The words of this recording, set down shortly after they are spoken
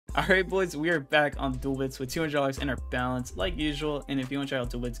Alright boys, we are back on Duel Bits with $200 in our balance like usual, and if you want to try out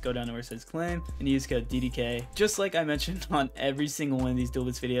Duel Bits, go down to where it says claim and use code DDK. Just like I mentioned on every single one of these Duel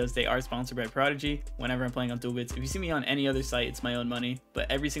Bits videos, they are sponsored by Prodigy whenever I'm playing on Duel Bits. If you see me on any other site, it's my own money, but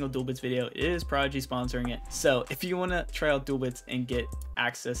every single Duel Bits video is Prodigy sponsoring it. So if you want to try out Duel Bits and get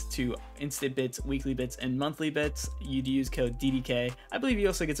access to instant bits, weekly bits, and monthly bits, you'd use code DDK. I believe you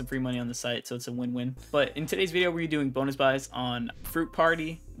also get some free money on the site, so it's a win-win. But in today's video, we're doing bonus buys on Fruit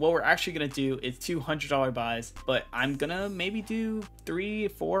Party. What we're actually gonna do is $200 buys, but I'm gonna maybe do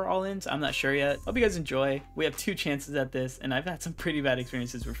 3-4 all-ins. I'm not sure yet. Hope you guys enjoy. We have 2 chances at this, and I've had some pretty bad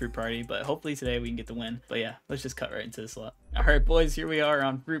experiences with Fruit Party, but hopefully today we can get the win. But yeah, let's just cut right into the slot. All right, boys, here we are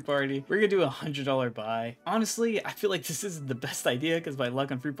on Fruit Party. We're gonna do a $100 buy. Honestly, I feel like this isn't the best idea because my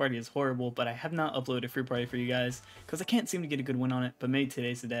luck on Fruit Party is horrible, but I have not uploaded Fruit Party for you guys because I can't seem to get a good win on it, but maybe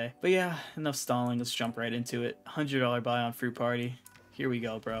today's the day. But yeah, enough stalling. Let's jump right into it. $100 buy on Fruit Party. Here we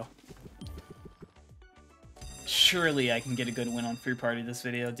go, bro. Surely I can get a good win on Fruit Party this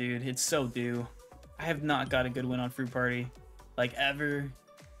video, dude. It's so due. I have not got a good win on Fruit Party, like, ever.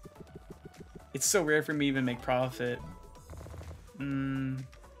 It's so rare for me to even make profit. Come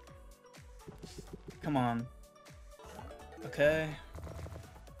on. Okay.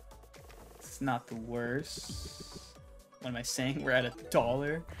 It's not the worst. What am I saying? We're at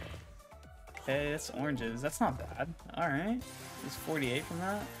 $1. Okay, that's oranges. That's not bad. Alright. There's 48 from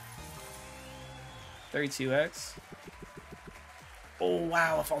that. 32x. Oh,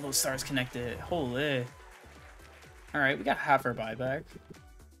 wow, if all those stars connected. Holy. Alright, we got half our buyback.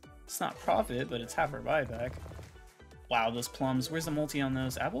 It's not profit, but it's half our buyback. Wow, those plums. Where's the multi on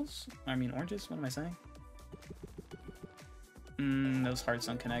those apples? I mean, oranges? What am I saying? Those hearts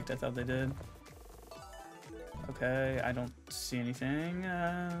don't connect. I thought they did. Okay, I don't see anything.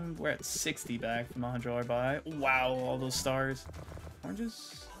 We're at 60 back from a $100 buy. Wow, all those stars.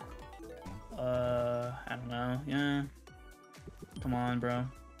 Oranges? I don't know. Yeah. Come on, bro.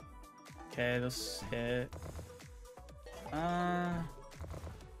 Okay, those hit. Wow,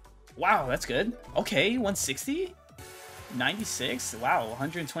 that's good. Okay, 160? 96? Wow,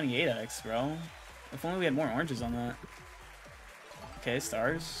 128x, bro. If only we had more oranges on that. Okay,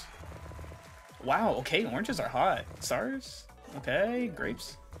 stars. Wow, okay, oranges are hot. Stars? Okay,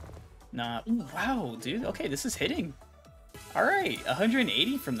 grapes. Nah. Ooh, wow, dude. Okay, this is hitting. Alright,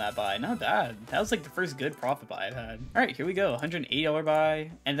 180 from that buy. Not bad. That was like the first good profit buy I've had. Alright, here we go. $180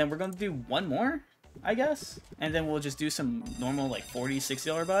 buy. And then we're going to do one more, I guess. And then we'll just do some normal like $40,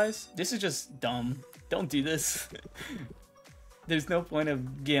 $60 buys. This is just dumb. Don't do this. There's no point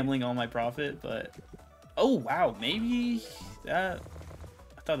of gambling all my profit, but... Oh, wow. Maybe that...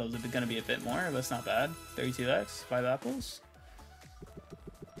 I thought that was going to be a bit more, but it's not bad. 32x, 5 apples.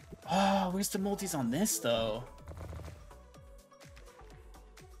 Oh, where's the multis on this, though?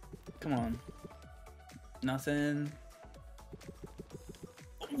 Come on. Nothing.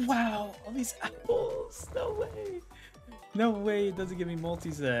 Wow, all these apples. No way. No way it doesn't give me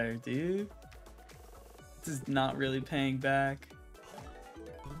multis there, dude. This is not really paying back.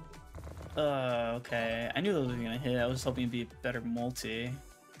 Okay. I knew those were gonna hit. I was hoping it'd be a better multi.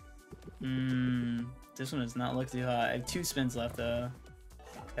 This one does not look too hot. I have 2 spins left though.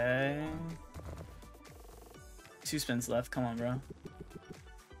 Okay. 2 spins left. Come on, bro.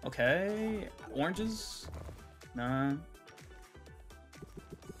 Okay. Oranges? Nah.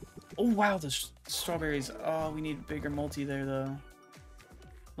 Oh, wow. The strawberries. Oh, we need bigger multi there, though.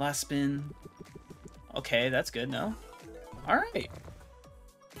 Last spin. Okay, that's good, no? Alright.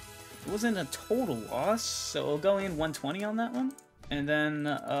 It wasn't a total loss, so we'll go in 120 on that one. And then,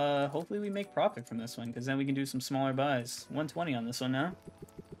 hopefully we make profit from this one, because then we can do some smaller buys. 120 on this one now.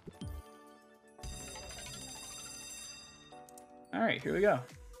 Alright, here we go.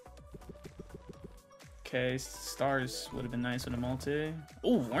 Okay, stars would have been nice with a multi.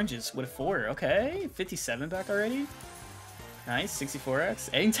 Oh, oranges with a 4. Okay, 57 back already. Nice, 64x.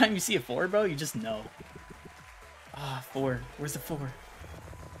 Anytime you see a 4, bro, you just know. Ah, 4. Where's the 4?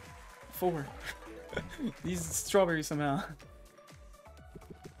 4. These strawberries somehow.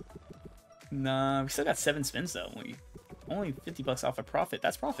 Nah, we still got 7 spins though. Only 50 bucks off a profit.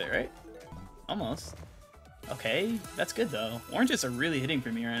 That's profit, right? Almost. Okay, that's good though. Oranges are really hitting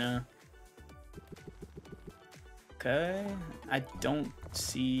for me right now. Okay, I don't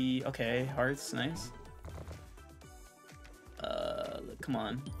see... Okay, hearts, nice. Come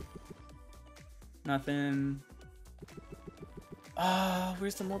on. Nothing. Ah,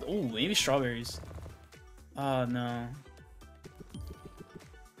 where's the mold? Oh, maybe strawberries. Oh, no.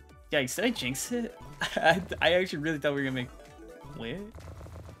 Yikes, did I jinx it? I actually really thought we were gonna make... Wait.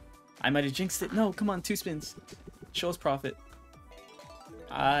 I might have jinxed it. No, come on, 2 spins. Show us profit.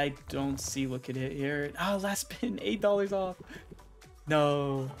 I don't see what could hit here. Oh, last spin, $8 off.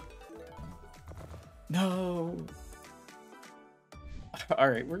 No. No.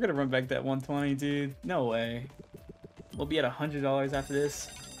 Alright, we're gonna run back that 120, dude. No way. We'll be at $100 after this.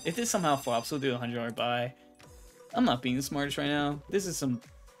 If this somehow flops, we'll do a $100 buy. I'm not being the smartest right now. This is some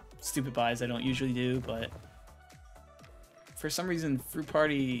stupid buys I don't usually do, but for some reason, Fruit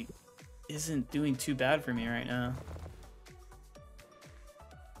Party isn't doing too bad for me right now.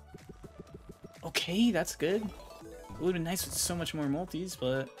 Okay, that's good. It would have been nice with so much more multis,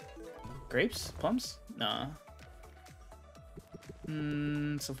 but grapes? Plums? Nah.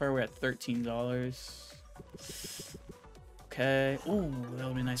 So far we're at $13. Okay. Ooh, that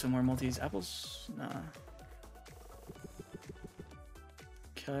would be nice with more multis. Apples? Nah.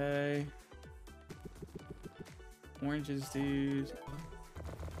 Okay. Oranges, dude.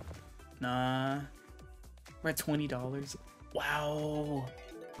 Nah. We're at $20. Wow.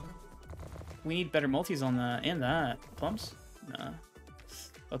 We need better multis on that and that. Plums? Nah.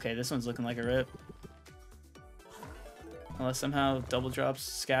 Okay, this one's looking like a rip. Unless somehow double drops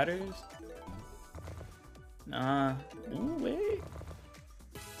scatters. Nah. Ooh, wait.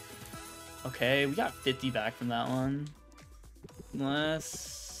 Okay, we got 50 back from that one.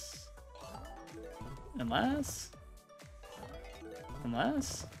 Unless...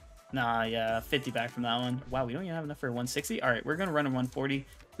 Nah, yeah, 50 back from that one. Wow, we don't even have enough for 160. Alright, we're gonna run a 140.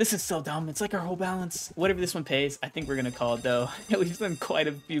 This is so dumb. It's like our whole balance. Whatever this one pays, I think we're gonna call it though. We've done quite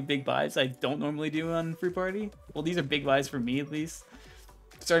a few big buys I don't normally do on Fruit Party. Well, these are big buys for me at least.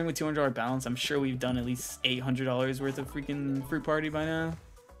 Starting with $200 balance, I'm sure we've done at least $800 worth of freaking Fruit Party by now.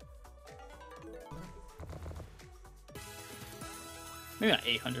 Maybe not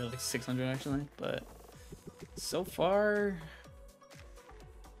 800, like 600 actually, but so far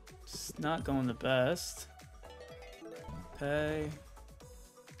it's not going the best. Okay.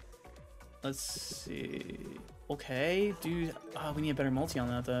 Let's see. Okay, dude. Oh, we need a better multi on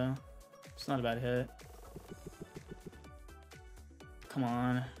that though. It's not a bad hit. Come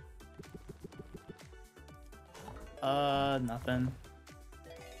on. Nothing.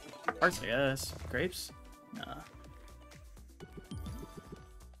 Hearts, I guess. Grapes? Nah.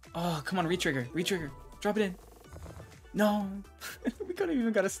 Oh, come on, retrigger. Retrigger. Drop it in. No. We couldn't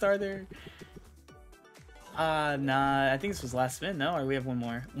even got a star there. Nah. I think this was last spin, no? Or we have one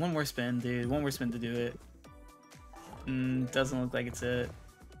more? One more spin, dude. One more spin to do it. Doesn't look like it's it.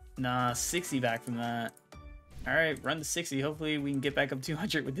 Nah, 60 back from that. Alright, run to 60. Hopefully we can get back up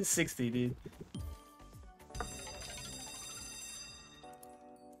 200 with this 60, dude.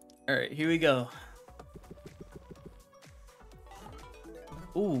 Alright, here we go.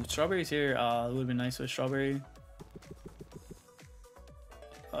 Ooh, strawberries here. It would have been nice with strawberry.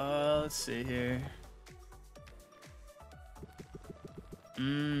 Let's see here.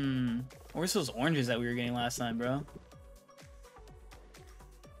 Where's those oranges that we were getting last time, bro?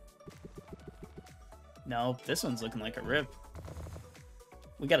 Nope, this one's looking like a rip.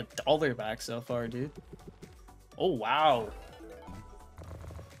 We got $1 back so far, dude. Oh, wow.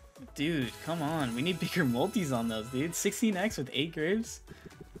 Dude, come on. We need bigger multis on those, dude. 16x with 8 grapes?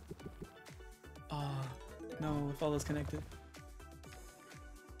 Oh, no, if all those connected.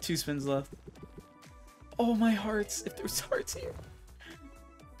 2 spins left. Oh, my hearts. If there's hearts here.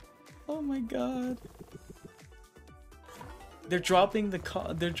 Oh my god. They're dropping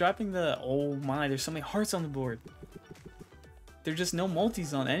the oh my, there's so many hearts on the board. There's just no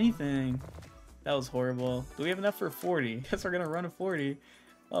multis on anything. That was horrible. Do we have enough for 40? Guess we're gonna run a 40.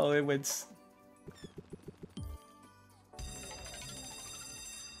 Oh, it went.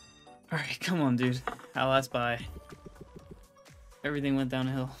 Alright, come on, dude. Our last buy. Everything went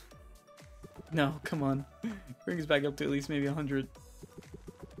downhill. No, come on. Bring us back up to at least maybe 100.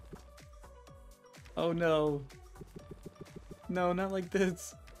 Oh no. No, not like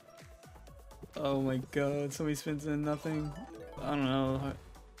this. Oh my god, so many spins and nothing. I don't know.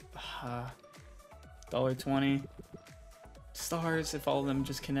 $1.20. Stars if all of them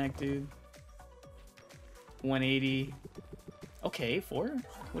just connect, dude. 180. Okay, 4?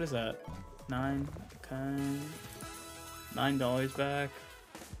 What is that? 9. Okay. $9 back.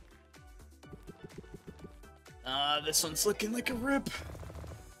 This one's looking like a rip.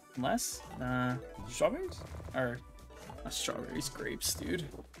 Less? Strawberries? Or not strawberries, grapes, dude.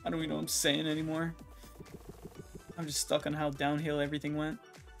 I don't even know what I'm saying anymore. I'm just stuck on how downhill everything went.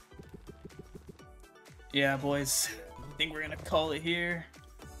 Yeah, boys. I think we're gonna call it here.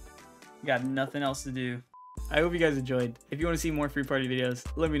 Got nothing else to do. I hope you guys enjoyed. If you want to see more free party videos,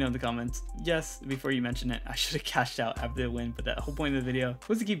 let me know in the comments. Yes, before you mention it, I should have cashed out after the win, but that whole point of the video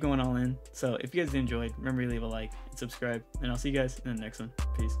was to keep going all in. So if you guys enjoyed, remember to leave a like and subscribe, and I'll see you guys in the next one.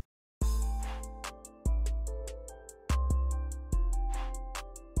 Peace.